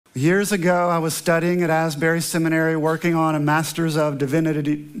Years ago, I was studying at Asbury Seminary, working on a Master's of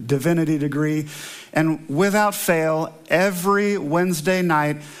Divinity degree, and without fail, every Wednesday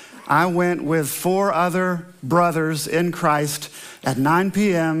night, I went with 4 other brothers in Christ at 9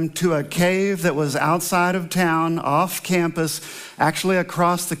 p.m. to a cave that was outside of town, off campus, actually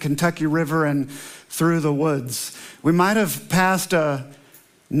across the Kentucky River and through the woods. We might have passed a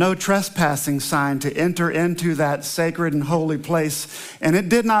no trespassing sign to enter into that sacred and holy place. And it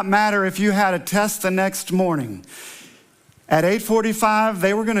did not matter if you had a test the next morning. At 8:45,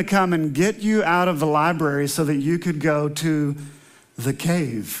 they were going to come and get you out of the library so that you could go to the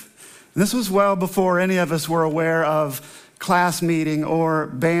cave. And this was well before any of us were aware of class meeting or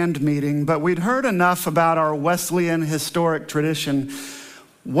band meeting, but we'd heard enough about our Wesleyan historic tradition.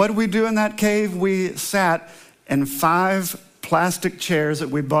 What did we do in that cave? We sat in 5 plastic chairs that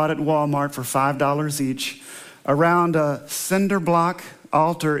we bought at Walmart for $5 each around a cinder block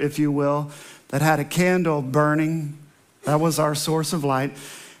altar, if you will, that had a candle burning. That was our source of light.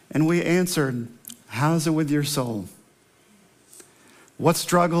 And we answered, how's it with your soul? What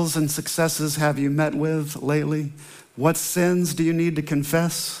struggles and successes have you met with lately? What sins do you need to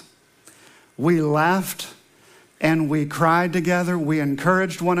confess? We laughed and we cried together. We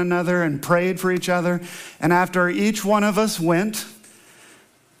encouraged one another and prayed for each other. And after each one of us went,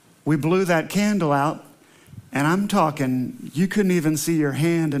 we blew that candle out. And I'm talking, you couldn't even see your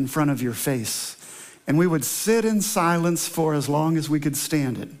hand in front of your face. And we would sit in silence for as long as we could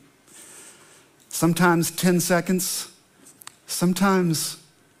stand it. Sometimes 10 seconds, sometimes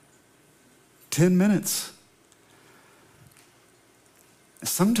 10 minutes.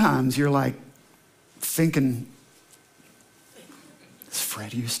 Sometimes you're like thinking, is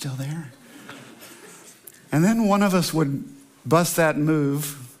Fred, you still there? And then one of us would bust that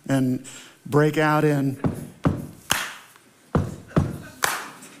move and break out in,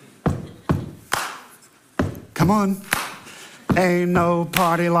 come on. Ain't no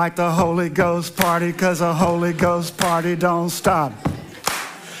party like the Holy Ghost party, 'cause a Holy Ghost party don't stop.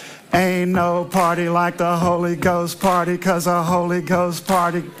 Ain't no party like the Holy Ghost party, 'cause a Holy Ghost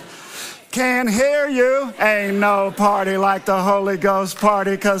party can't hear you. Ain't no party like the Holy Ghost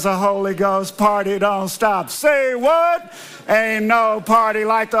party, 'cause a Holy Ghost party don't stop. Say what? Ain't no party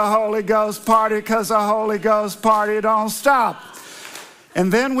like the Holy Ghost party, 'cause a Holy Ghost party don't stop.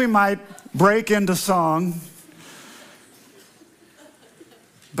 And then we might break into song.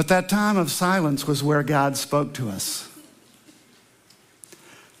 But that time of silence was where God spoke to us.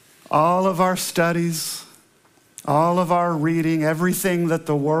 All of our studies, all of our reading, everything that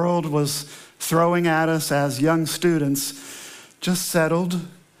the world was throwing at us as young students just settled,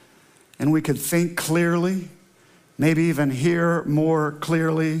 and we could think clearly, maybe even hear more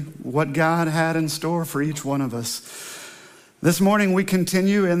clearly what God had in store for each one of us. This morning we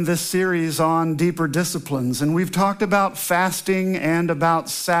continue in this series on deeper disciplines, and we've talked about fasting and about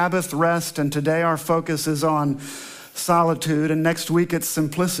Sabbath rest, and today our focus is on solitude, and next week it's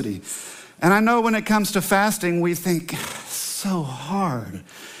simplicity. And I know when it comes to fasting, we think, so hard.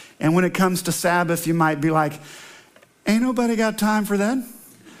 And when it comes to Sabbath, you might be like, ain't nobody got time for that?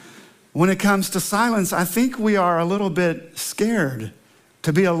 When it comes to silence, I think we are a little bit scared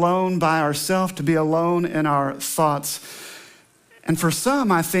to be alone by ourselves, to be alone in our thoughts. And for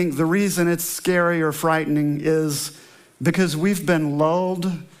some, I think the reason it's scary or frightening is because we've been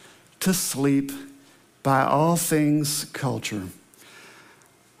lulled to sleep by all things culture.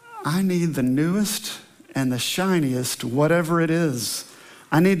 I need the newest and the shiniest, whatever it is.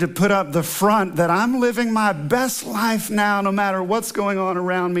 I need to put up the front that I'm living my best life now, no matter what's going on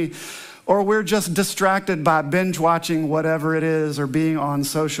around me. Or we're just distracted by binge watching whatever it is or being on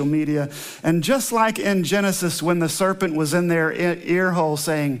social media. And just like in Genesis, when the serpent was in their ear hole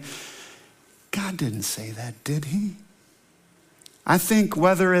saying, God didn't say that, did he? I think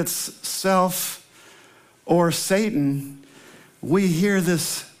whether it's self or Satan, we hear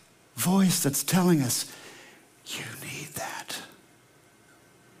this voice that's telling us, you need that.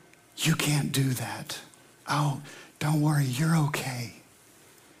 You can't do that. Oh, don't worry, you're okay.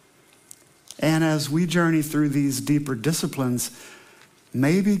 And as we journey through these deeper disciplines,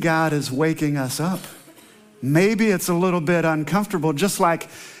 maybe God is waking us up. Maybe it's a little bit uncomfortable, just like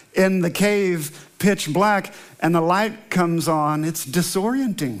in the cave, pitch black, and the light comes on. It's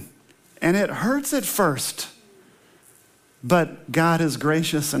disorienting, and it hurts at first. But God is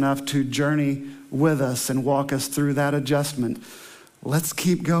gracious enough to journey with us and walk us through that adjustment. Let's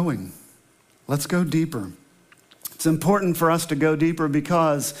keep going. Let's go deeper. It's important for us to go deeper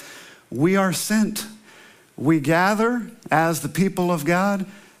because we are sent. We gather as the people of God,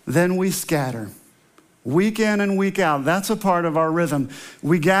 then we scatter. Week in and week out, that's a part of our rhythm.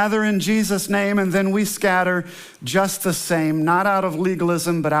 We gather in Jesus' name and then we scatter just the same, not out of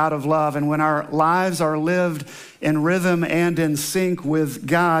legalism, but out of love. And when our lives are lived in rhythm and in sync with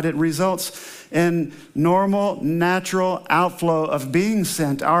God, it results in normal, natural outflow of being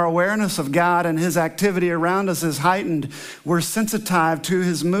sent. Our awareness of God and his activity around us is heightened. We're sensitive to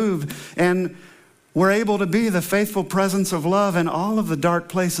his move, and we're able to be the faithful presence of love in all of the dark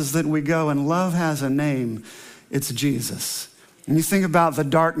places that we go. And love has a name. It's Jesus. And you think about the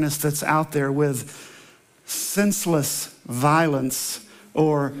darkness that's out there with senseless violence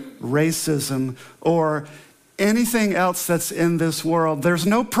or racism or anything else that's in this world. There's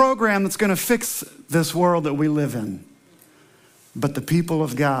no program that's going to fix this world that we live in. But the people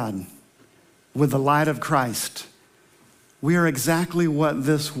of God, with the light of Christ, we are exactly what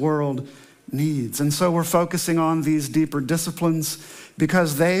this world needs. And so we're focusing on these deeper disciplines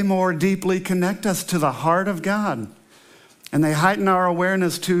because they more deeply connect us to the heart of God. And they heighten our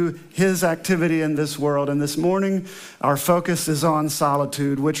awareness to his activity in this world. And this morning, our focus is on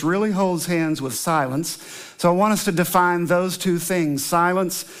solitude, which really holds hands with silence. So I want us to define those two things,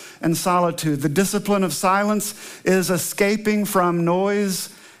 silence and solitude. The discipline of silence is escaping from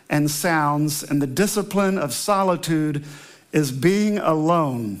noise and sounds. And the discipline of solitude is being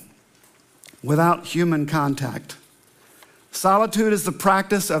alone without human contact. Solitude is the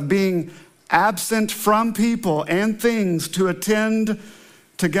practice of being absent from people and things to attend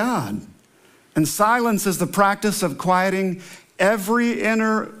to God. And silence is the practice of quieting every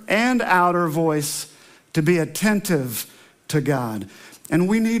inner and outer voice to be attentive to God. And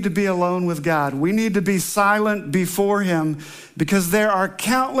we need to be alone with God. We need to be silent before him because there are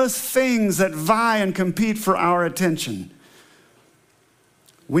countless things that vie and compete for our attention.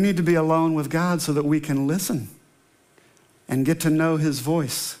 We need to be alone with God so that we can listen and get to know his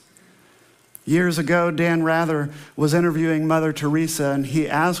voice. Years ago, Dan Rather was interviewing Mother Teresa, and he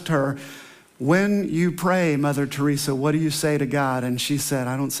asked her, when you pray, Mother Teresa, what do you say to God? And she said,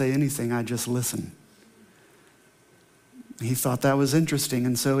 I don't say anything, I just listen. He thought that was interesting,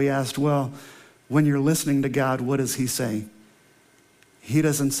 and so he asked, well, when you're listening to God, what does he say? He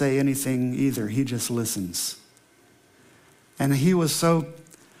doesn't say anything either, he just listens. And he was so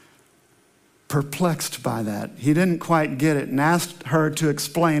perplexed by that. He didn't quite get it and asked her to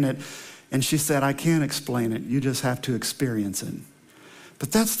explain it. And she said, I can't explain it. You just have to experience it.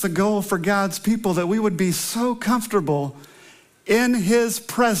 But that's the goal for God's people, that we would be so comfortable in his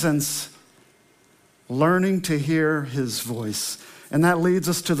presence, learning to hear his voice. And that leads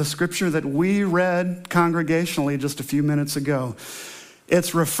us to the scripture that we read congregationally just a few minutes ago.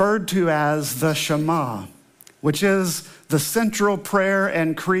 It's referred to as the Shema, which is the central prayer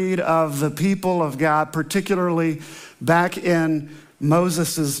and creed of the people of God, particularly back in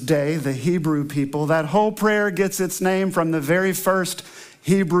Moses' day, the Hebrew people. That whole prayer gets its name from the very first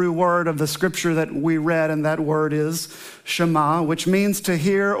Hebrew word of the scripture that we read, and that word is Shema, which means to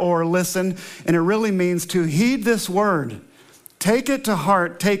hear or listen, and it really means to heed this word. Take it to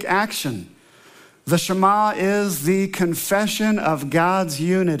heart, take action. The Shema is the confession of God's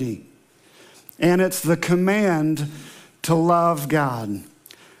unity, and it's the command to love God.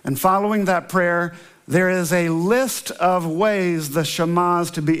 And following that prayer, there is a list of ways the Shema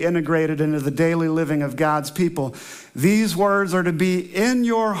is to be integrated into the daily living of God's people. These words are to be in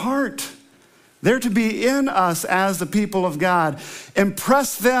your heart. They're to be in us as the people of God.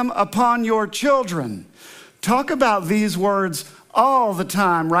 Impress them upon your children. Talk about these words all the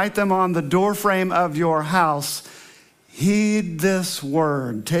time. Write them on the doorframe of your house. Heed this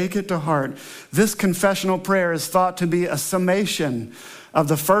word. Take it to heart. This confessional prayer is thought to be a summation of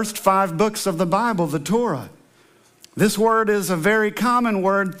the first 5 books of the Bible, the Torah. This word is a very common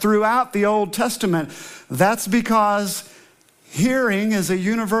word throughout the Old Testament. That's because hearing is a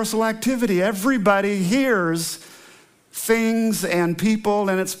universal activity. Everybody hears things and people,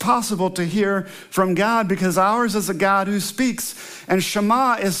 and it's possible to hear from God because ours is a God who speaks. And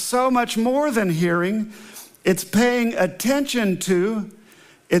Shema is so much more than hearing. It's paying attention to,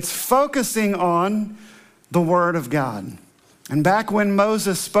 it's focusing on the Word of God. And back when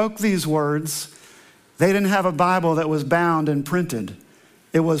Moses spoke these words, they didn't have a Bible that was bound and printed.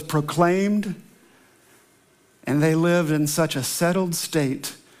 It was proclaimed, and they lived in such a settled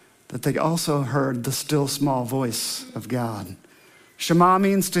state that they also heard the still small voice of God. Shema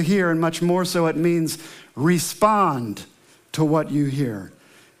means to hear, and much more so it means respond to what you hear.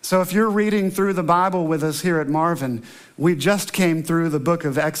 So if you're reading through the Bible with us here at Marvin, we just came through the book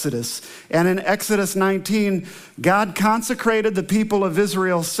of Exodus. And in Exodus 19, God consecrated the people of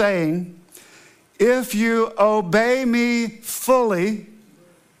Israel saying, if you obey me fully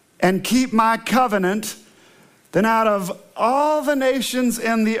and keep my covenant, then out of all the nations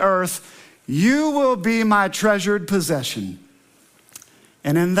in the earth, you will be my treasured possession.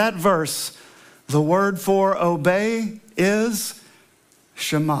 And in that verse, the word for obey is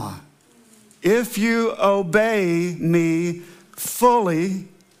Shema. If you obey me fully,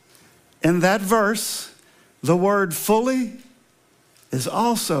 in that verse, the word fully is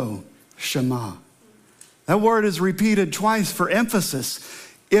also Shema. That word is repeated twice for emphasis.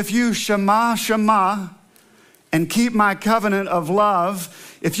 If you Shema, Shema, and keep my covenant of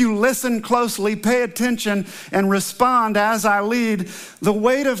love, if you listen closely, pay attention, and respond as I lead, the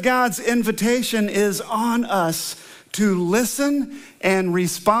weight of God's invitation is on us to listen and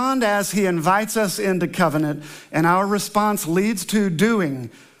respond as he invites us into covenant. And our response leads to doing.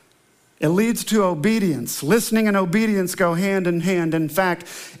 It leads to obedience. Listening and obedience go hand in hand. In fact,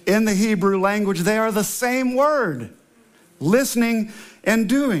 in the Hebrew language, they are the same word. Listening and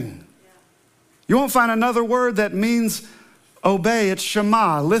doing. You won't find another word that means obey. It's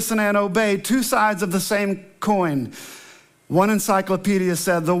Shema, listen and obey, two sides of the same coin. One encyclopedia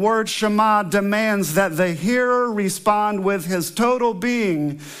said, the word Shema demands that the hearer respond with his total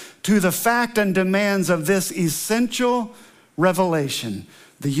being to the fact and demands of this essential revelation,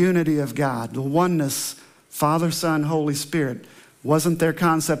 the unity of God, the oneness, Father, Son, Holy Spirit. Wasn't their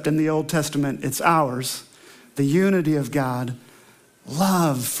concept in the Old Testament, it's ours. The unity of God,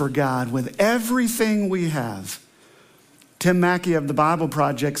 love for God with everything we have. Tim Mackey of the Bible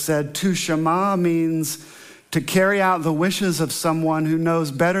Project said, to Shema means to carry out the wishes of someone who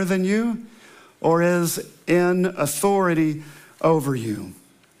knows better than you or is in authority over you.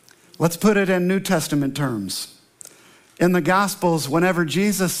 Let's put it in New Testament terms. In the Gospels, whenever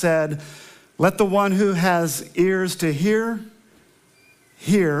Jesus said, let the one who has ears to hear,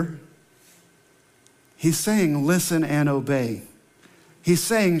 hear, he's saying listen and obey. He's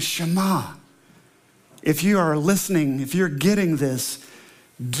saying Shema. If you are listening, if you're getting this,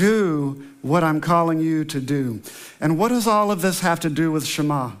 do what I'm calling you to do. And what does all of this have to do with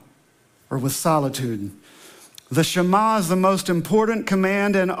Shema or with solitude? The Shema is the most important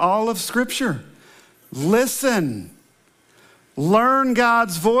command in all of Scripture. Listen. Learn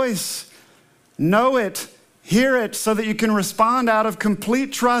God's voice. Know it. Hear it so that you can respond out of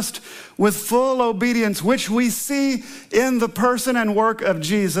complete trust with full obedience, which we see in the person and work of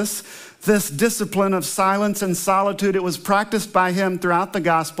Jesus. This discipline of silence and solitude, it was practiced by him throughout the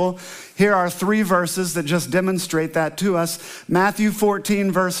gospel. Here are 3 verses that just demonstrate that to us. Matthew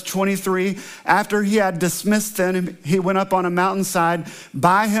 14, verse 23. After he had dismissed them, he went up on a mountainside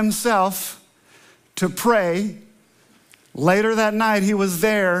by himself to pray. Later that night, he was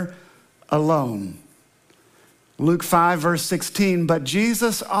there alone. Luke 5, verse 16, but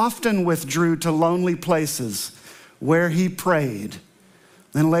Jesus often withdrew to lonely places where he prayed.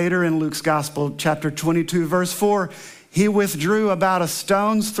 Then later in Luke's gospel, chapter 22, verse 4, he withdrew about a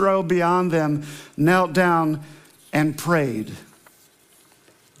stone's throw beyond them, knelt down and prayed.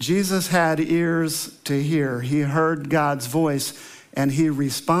 Jesus had ears to hear. He heard God's voice and he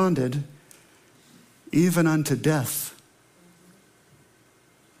responded even unto death.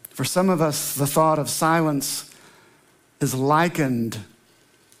 For some of us, the thought of silence is likened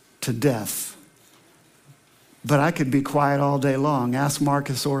to death. But I could be quiet all day long. Ask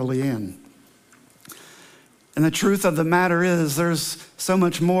Marcus or Leanne. And the truth of the matter is there's so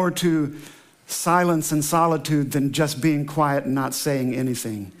much more to silence and solitude than just being quiet and not saying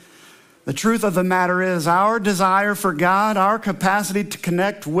anything. The truth of the matter is our desire for God, our capacity to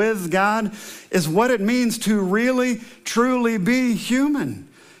connect with God is what it means to really, truly be human,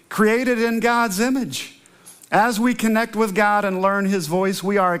 created in God's image. As we connect with God and learn his voice,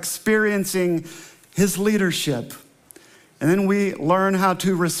 we are experiencing his leadership. And then we learn how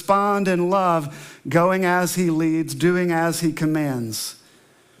to respond in love, going as he leads, doing as he commands.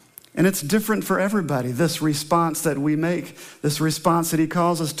 And it's different for everybody, this response that we make, this response that he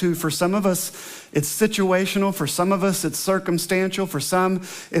calls us to. For some of us, it's situational. For some of us, it's circumstantial. For some,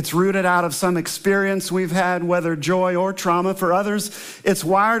 it's rooted out of some experience we've had, whether joy or trauma. For others, it's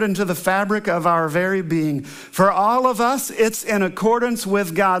wired into the fabric of our very being. For all of us, it's in accordance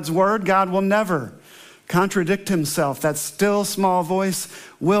with God's word. God will never contradict himself. That still small voice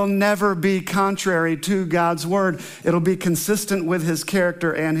will never be contrary to God's word. It'll be consistent with his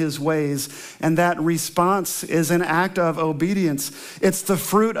character and his ways. And that response is an act of obedience. It's the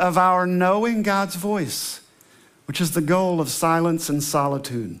fruit of our knowing God's voice, which is the goal of silence and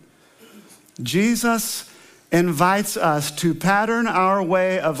solitude. Jesus invites us to pattern our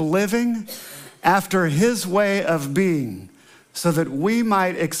way of living after his way of being so that we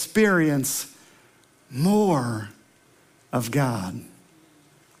might experience more of God.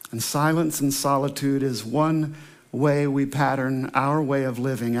 And silence and solitude is one way we pattern our way of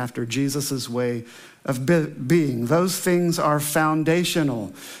living after Jesus' way of being. Those things are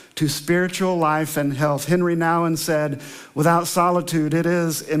foundational to spiritual life and health. Henry Nouwen said, without solitude, it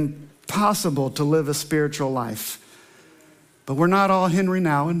is impossible to live a spiritual life. But we're not all Henry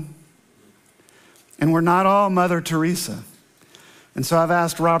Nouwen, and we're not all Mother Teresa. And so I've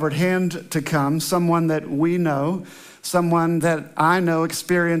asked Robert Hand to come, someone that we know, someone that I know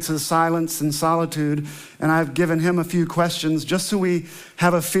experiences silence and solitude, and I've given him a few questions just so we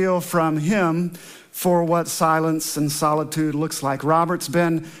have a feel from him for what silence and solitude looks like. Robert's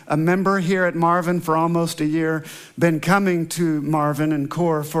been a member here at Marvin for almost a year, been coming to Marvin and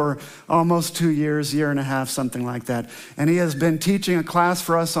Core for almost 2 years, year and a half, something like that. And he has been teaching a class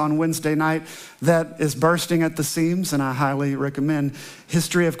for us on Wednesday night that is bursting at the seams, and I highly recommend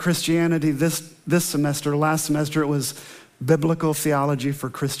History of Christianity this semester. Last semester it was Biblical Theology for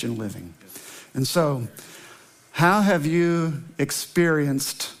Christian Living. And so, how have you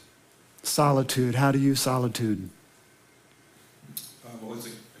experienced solitude? How do you solitude? Well, as a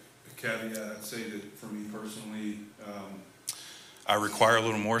caveat, I'd say that for me personally, I require a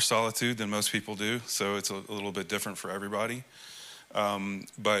little more solitude than most people do, so it's a little bit different for everybody.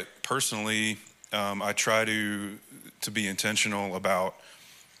 But personally, I try to be intentional about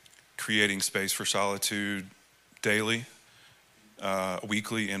creating space for solitude daily,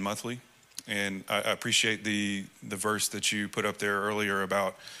 weekly, and monthly. And I appreciate the verse that you put up there earlier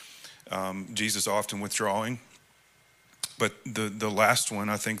about Jesus often withdrawing. But the last one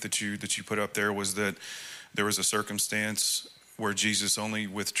I think that you put up there was that there was a circumstance where Jesus only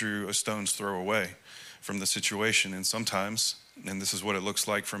withdrew a stone's throw away from the situation. And sometimes, and this is what it looks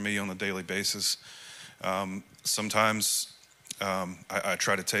like for me on a daily basis, sometimes I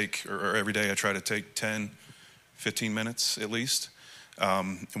try to take, or every day I try to take 10, 15 minutes at least.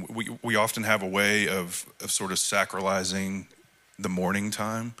 We often have a way of sort of sacralizing the morning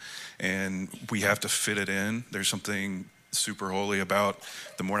time, and we have to fit it in. There's something super holy about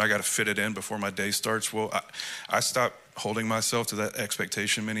the morning. I got to fit it in before my day starts. Well, I stopped holding myself to that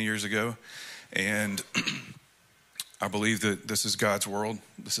expectation many years ago, and I believe that this is God's world.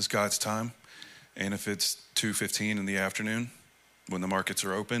 This is God's time, and if it's 2:15 in the afternoon when the markets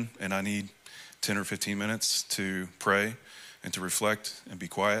are open and I need 10 or 15 minutes to pray and to reflect and be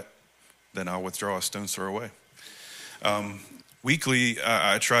quiet, then I'll withdraw a stone's throw away. Weekly,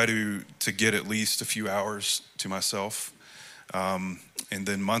 I try to get at least a few hours to myself. And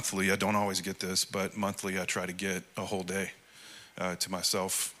then monthly, I don't always get this, but monthly I try to get a whole day to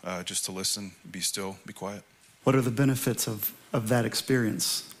myself, just to listen, be still, be quiet. What are the benefits of that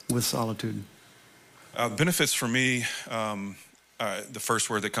experience with solitude? Benefits for me, the first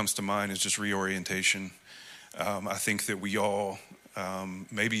word that comes to mind is just reorientation. I think that we all,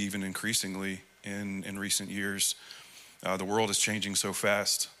 maybe even increasingly in recent years, the world is changing so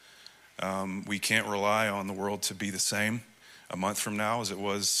fast. We can't rely on the world to be the same a month from now as it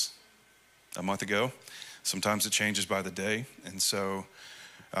was a month ago. Sometimes it changes by the day. And so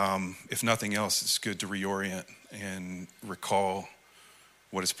if nothing else, it's good to reorient and recall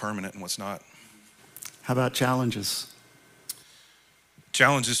what is permanent and what's not. How about challenges?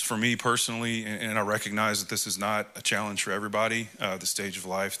 Challenges for me personally, and I recognize that this is not a challenge for everybody, the stage of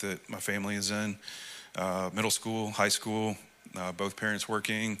life that my family is in. Middle school, high school, both parents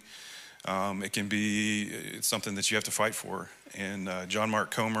working. It's something that you have to fight for. And John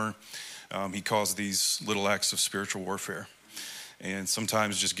Mark Comer, he calls these little acts of spiritual warfare. And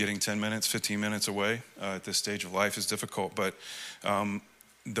sometimes just getting 10 minutes, 15 minutes away at this stage of life is difficult. But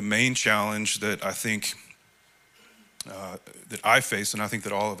the main challenge that I think that I face, and I think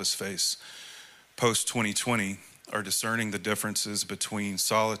that all of us face post-2020, are discerning the differences between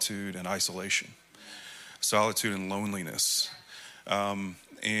solitude and isolation. Solitude and loneliness.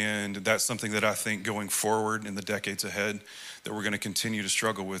 And that's something that I think going forward in the decades ahead that we're going to continue to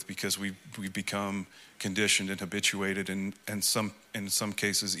struggle with, because we've become conditioned and habituated and in some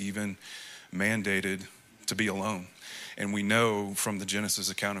cases even mandated to be alone. And we know from the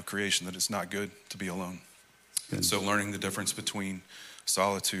Genesis account of creation that it's not good to be alone. And so learning the difference between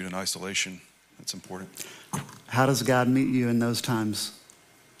solitude and isolation, that's important. How does God meet you in those times?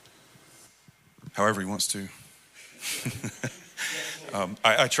 However he wants to.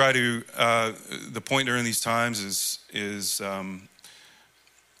 I try to, the point during these times is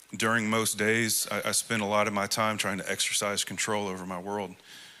during most days, I spend a lot of my time trying to exercise control over my world.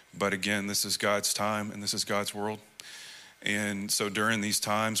 But again, this is God's time and this is God's world. And so during these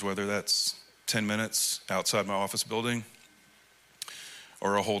times, whether that's 10 minutes outside my office building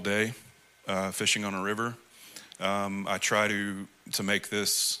or a whole day fishing on a river, I try to make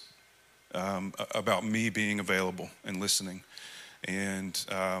this about me being available and listening, and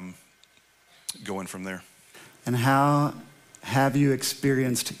going from there. And how have you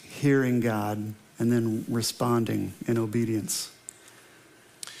experienced hearing God and then responding in obedience?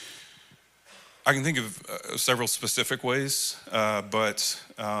 I can think of several specific ways, but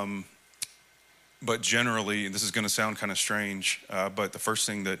generally, this is going to sound kind of strange, but the first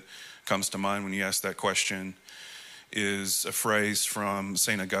thing that comes to mind when you ask that question is a phrase from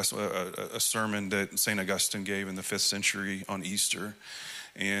St. Augustine, a sermon that St. Augustine gave in the 5th century on Easter.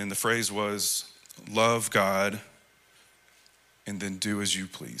 And the phrase was, love God and then do as you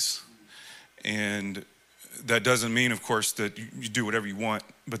please. And that doesn't mean, of course, that you do whatever you want,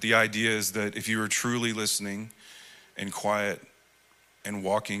 but the idea is that if you are truly listening and quiet and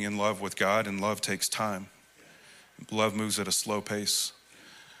walking in love with God, and love takes time, love moves at a slow pace,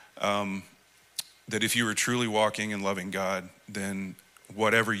 that if you are truly walking and loving God, then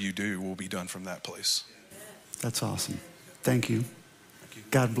whatever you do will be done from that place. That's awesome. Thank you.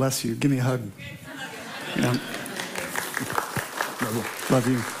 God bless you. Give me a hug. Yeah. Love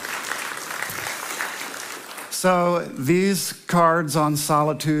you. So these cards on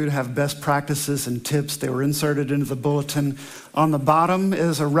Solitude have best practices and tips. They were inserted into the bulletin. On the bottom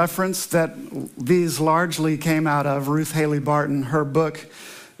is a reference that these largely came out of Ruth Haley Barton. Her book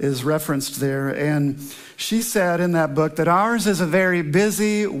is referenced there. And she said in that book that ours is a very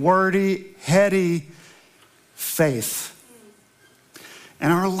busy, wordy, heady faith.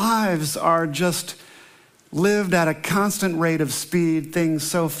 And our lives are just lived at a constant rate of speed, things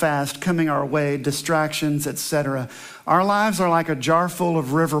so fast coming our way, distractions, etc. Our lives are like a jar full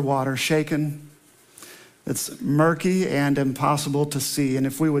of river water shaken. It's murky and impossible to see. And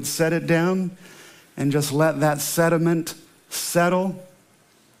if we would set it down and just let that sediment settle,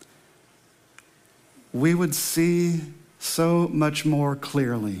 we would see so much more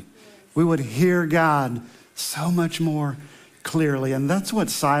clearly. We would hear God so much more clearly. And that's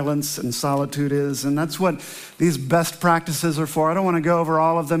what silence and solitude is. And that's what these best practices are for. I don't want to go over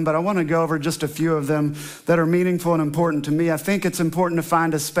all of them, but I want to go over just a few of them that are meaningful and important to me. I think it's important to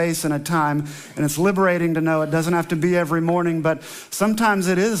find a space and a time, and it's liberating to know it doesn't have to be every morning, but sometimes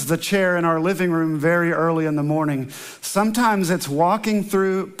it is the chair in our living room very early in the morning. Sometimes it's walking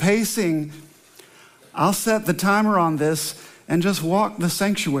through, pacing. I'll set the timer on this and just walk the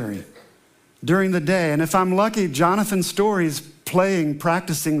sanctuary during the day. And if I'm lucky, Jonathan Story's playing,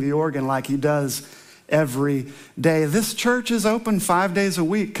 practicing the organ like he does every day. This church is open 5 days a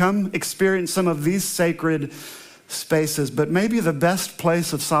week. Come experience some of these sacred spaces. But maybe the best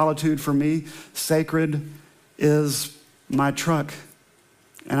place of solitude for me, sacred, is my truck.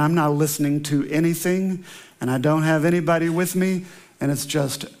 And I'm not listening to anything, and I don't have anybody with me, and it's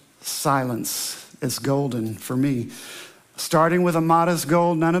just silence. It's golden for me. Starting with a modest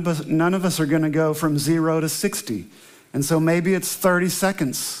goal, none of us are going to go from 0 to 60. And so maybe it's 30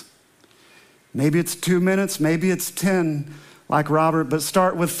 seconds. Maybe it's 2 minutes. Maybe it's 10, like Robert. But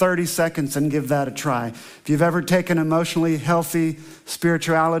start with 30 seconds and give that a try. If you've ever taken emotionally healthy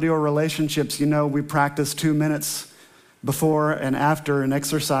spirituality or relationships, you know we practice 2 minutes before and after an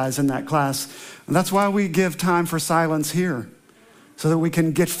exercise in that class. And that's why we give time for silence here, so that we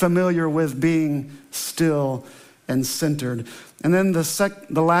can get familiar with being still and centered. And then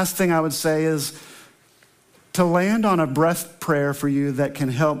the last thing I would say is to land on a breath prayer for you that can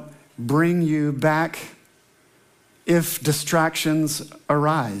help bring you back if distractions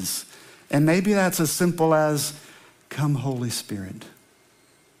arise. And maybe that's as simple as, come Holy Spirit.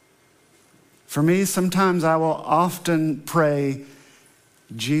 For me, sometimes I will often pray,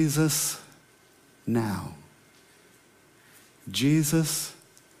 Jesus, now. Jesus,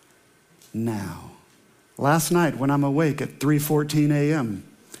 now. Last night when I'm awake at 3:14 a.m.,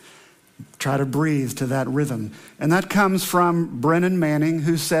 try to breathe to that rhythm. And that comes from Brennan Manning,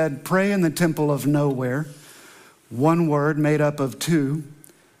 who said, pray in the temple of nowhere. One word made up of two.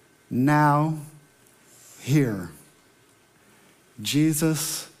 Now, here.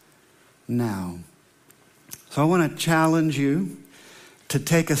 Jesus, now. So I want to challenge you to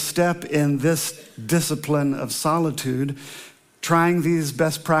take a step in this discipline of solitude, trying these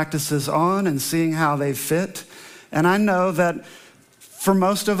best practices on and seeing how they fit. And I know that for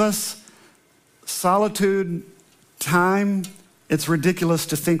most of us, solitude, time, it's ridiculous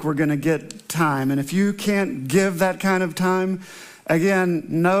to think we're going to get time. And if you can't give that kind of time, again,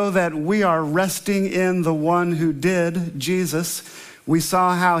 know that we are resting in the one who did, Jesus. We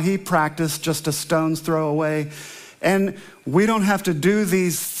saw how he practiced just a stone's throw away. And we don't have to do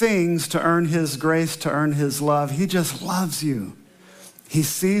these things to earn his grace, to earn his love. He just loves you. He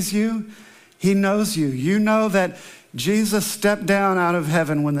sees you. He knows you. You know that Jesus stepped down out of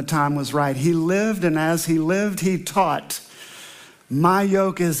heaven when the time was right. He lived, and as he lived, he taught, my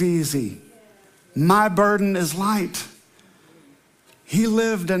yoke is easy. My burden is light. He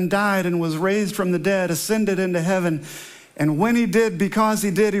lived and died and was raised from the dead, ascended into heaven. And when he did, because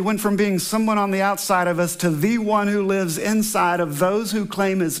he did, he went from being someone on the outside of us to the one who lives inside of those who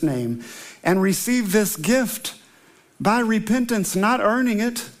claim his name and receive this gift by repentance, not earning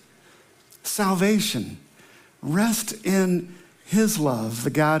it, salvation. Rest in his love, the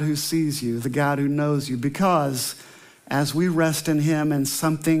God who sees you, the God who knows you, because as we rest in him and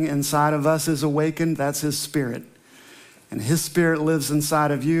something inside of us is awakened, that's his spirit. And his spirit lives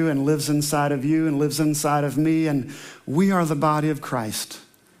inside of you and lives inside of you and lives inside of me, and we are the body of Christ.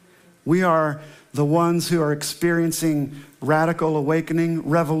 We are the ones who are experiencing radical awakening,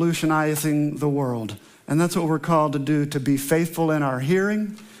 revolutionizing the world. And that's what we're called to do, to be faithful in our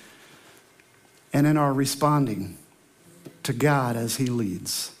hearing and in our responding to God as he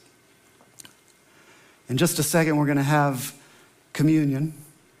leads. In just a second, we're going to have communion.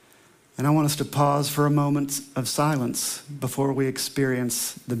 And I want us to pause for a moment of silence before we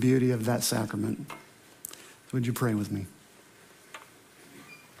experience the beauty of that sacrament. Would you pray with me?